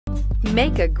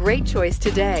Make a great choice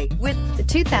today with the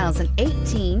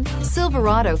 2018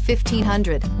 Silverado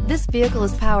 1500. This vehicle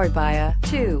is powered by a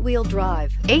 2-wheel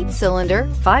drive, 8-cylinder,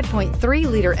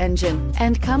 5.3-liter engine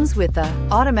and comes with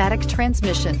an automatic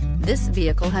transmission. This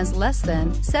vehicle has less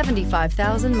than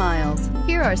 75,000 miles.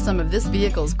 Here are some of this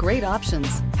vehicle's great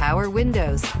options: power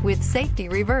windows with safety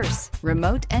reverse,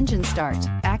 remote engine start,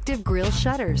 active grille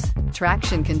shutters,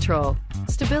 traction control,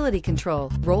 stability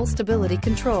control, roll stability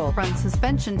control, front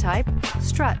suspension type,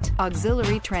 strut,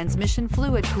 auxiliary transmission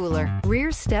fluid cooler,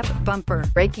 rear step bumper,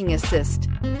 braking assist.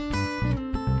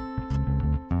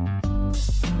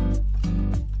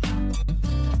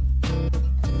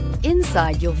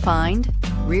 Inside you'll find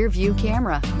rear view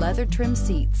camera, leather trim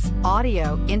seats,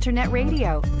 audio, internet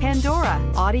radio, Pandora,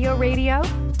 audio radio,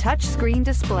 touch screen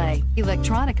display,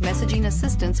 electronic messaging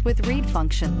assistance with read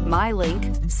function,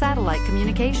 MyLink, satellite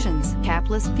communications,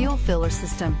 capless fuel filler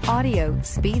system, audio,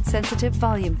 speed sensitive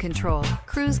volume control,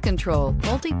 cruise control,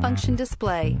 multifunction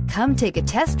display. Come take a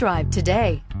test drive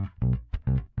today.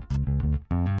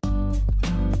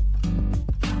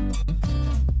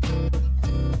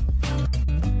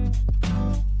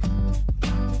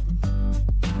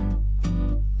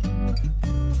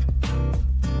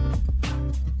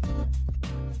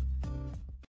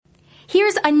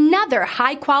 Here's another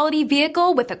high-quality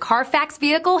vehicle with a Carfax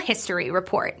Vehicle History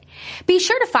Report. Be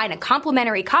sure to find a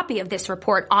complimentary copy of this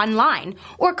report online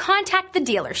or contact the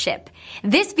dealership.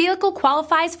 This vehicle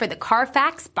qualifies for the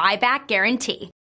Carfax Buyback Guarantee.